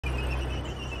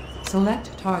Select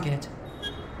target.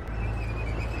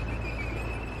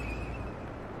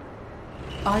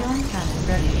 Ion cannon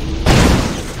ready.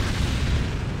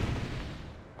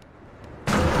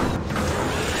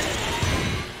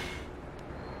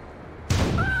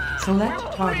 Select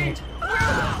target.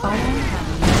 Ion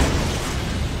cannon ready.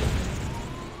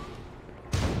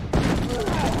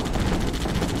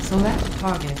 Select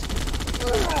target.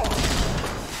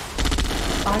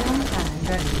 Ion cannon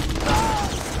ready.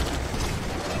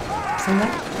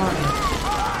 Select target.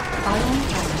 Ion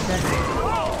cannon ready.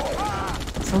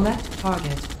 Select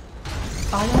target.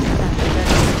 Ion cannon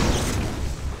ready.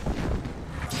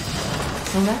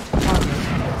 Select target.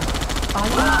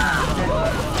 Ion cannon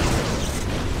ready.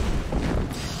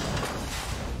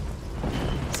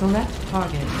 Select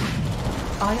target.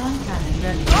 Ion cannon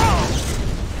ready.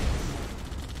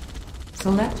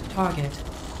 Select target.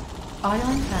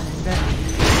 Ion cannon ready.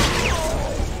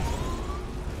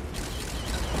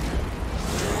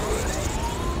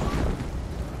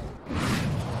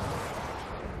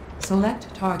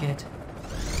 Select target.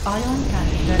 Ion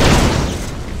cannon ready.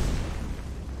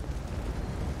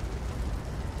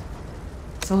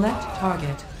 Select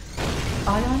target.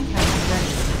 Ion cannon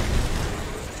ready.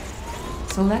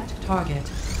 Select target.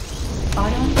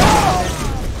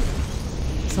 Ion cannon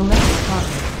ready. Select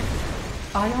target.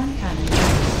 Ion cannon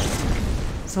ready.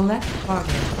 Select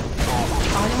target.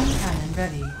 Ion cannon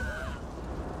ready.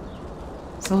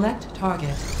 Select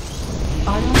target.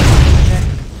 Ion cannon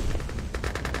ready.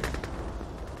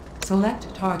 Select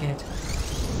target.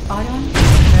 Ion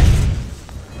cannon ready.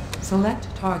 Select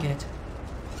target.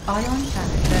 Ion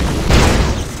cannon ready.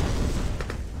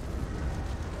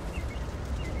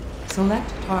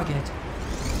 Select target.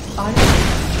 Ion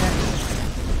cannon ready.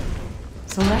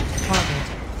 Select target.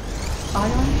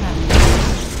 Ion cannon ready.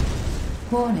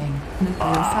 Warning,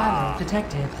 nuclear silo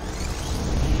detected.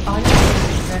 Ion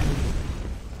cannon ready.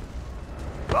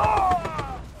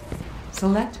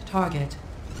 Select target.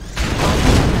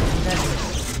 Ready.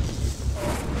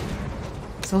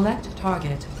 Select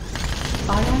target.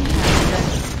 Ion cannon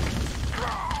ready.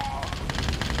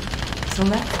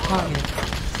 Select target.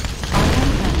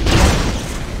 Ion cannon ready.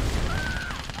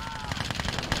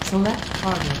 Select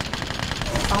target.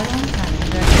 Ion cannon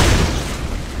ready.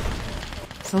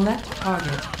 Select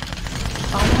target.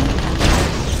 Ion cannon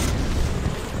ready.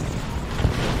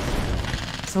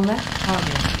 Select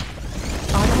target.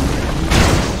 Ion cannon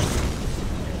ready.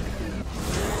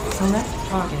 Select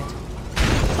target.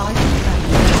 Ion cannon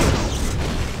ready.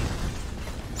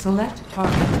 Select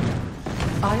target.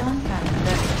 Ion cannon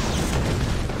ready.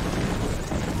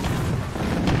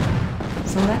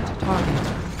 Select target.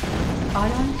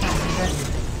 Ion cannon ready.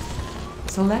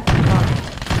 Select target.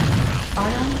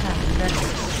 Ion cannon ready.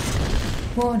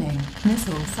 Warning,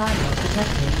 missile silo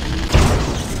detected.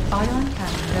 Ion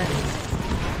cannon ready.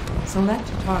 Select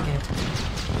target.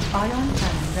 Ion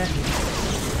cannon ready.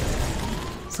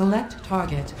 Select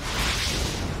target.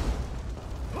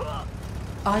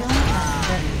 Ion cannon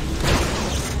ready.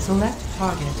 Select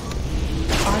target.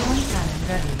 Ion cannon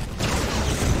ready.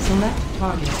 Select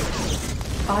target.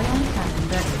 Ion cannon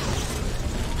ready.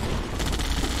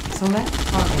 Select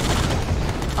target.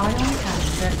 Ion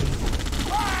cannon ready.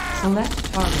 Select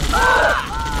target.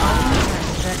 Ion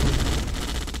cannon ready.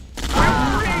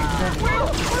 Ion cannon ready.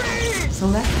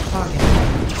 Select target.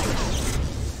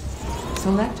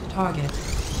 Select target.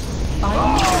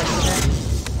 Ion cannon ready.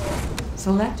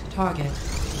 Select target.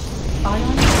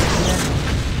 Ion cannon ready.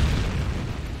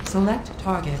 Select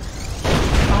target.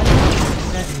 Ion cannon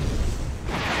ready.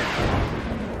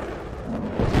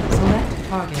 Select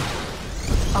target.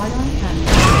 Ion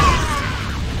cannon ready.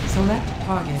 Select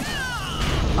target.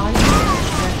 Ion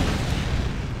cannon ready.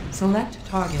 Select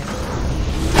target.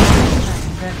 Ion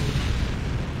cannon ready.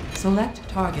 Select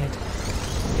target.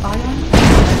 Ion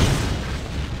cannon ready.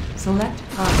 Select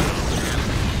target.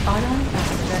 Ion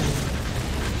cannon ready.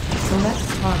 Select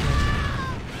target.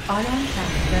 Ion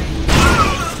cannon ready.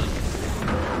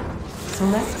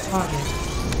 Select target.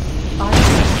 Ion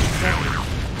cannon ready.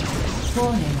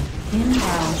 Warning,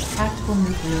 inbound tactical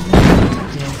nuclear missile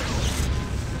detected.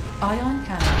 Ion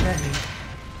cannon ready.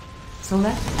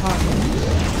 Select target.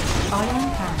 Ion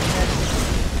cannon ready.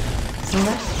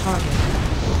 Select target.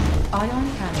 Ion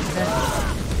cannon ready.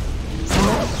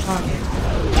 Select target.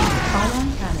 Ion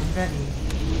cannon ready.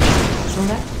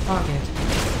 Select target.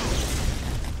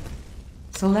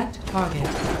 Select target.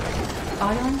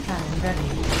 Ion cannon ready.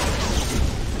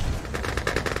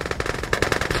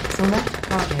 Select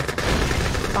target.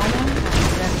 Ion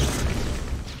cannon ready.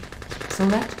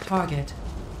 Select target.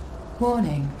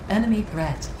 Warning, enemy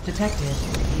threat detected.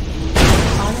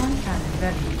 Ion cannon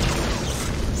ready.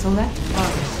 Select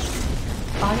target.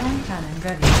 Ion cannon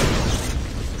ready.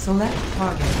 Select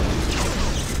target.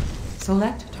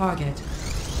 Select target.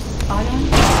 Ion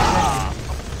cannon ready.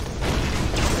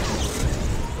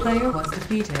 Player was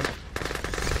defeated.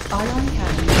 Ion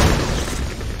cannon ready.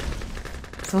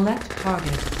 Select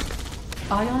target.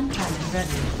 Ion cannon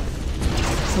ready.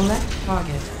 Select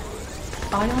target.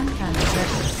 Ion cannon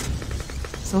ready.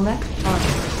 Select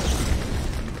target.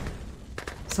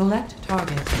 Select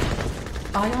target.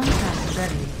 Ion cannon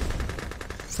ready.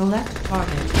 Select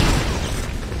target.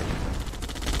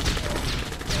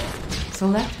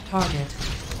 Select target.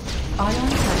 Ion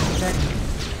cannon ready.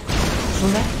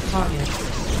 Select target.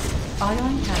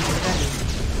 Ion cannon ready.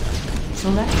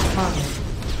 Select target.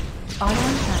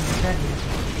 Ion cannon ready.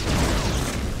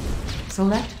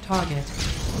 Select target.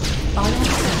 Ion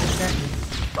cannon ready.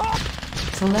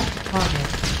 Select target.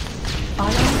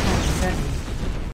 Ion cannon ready.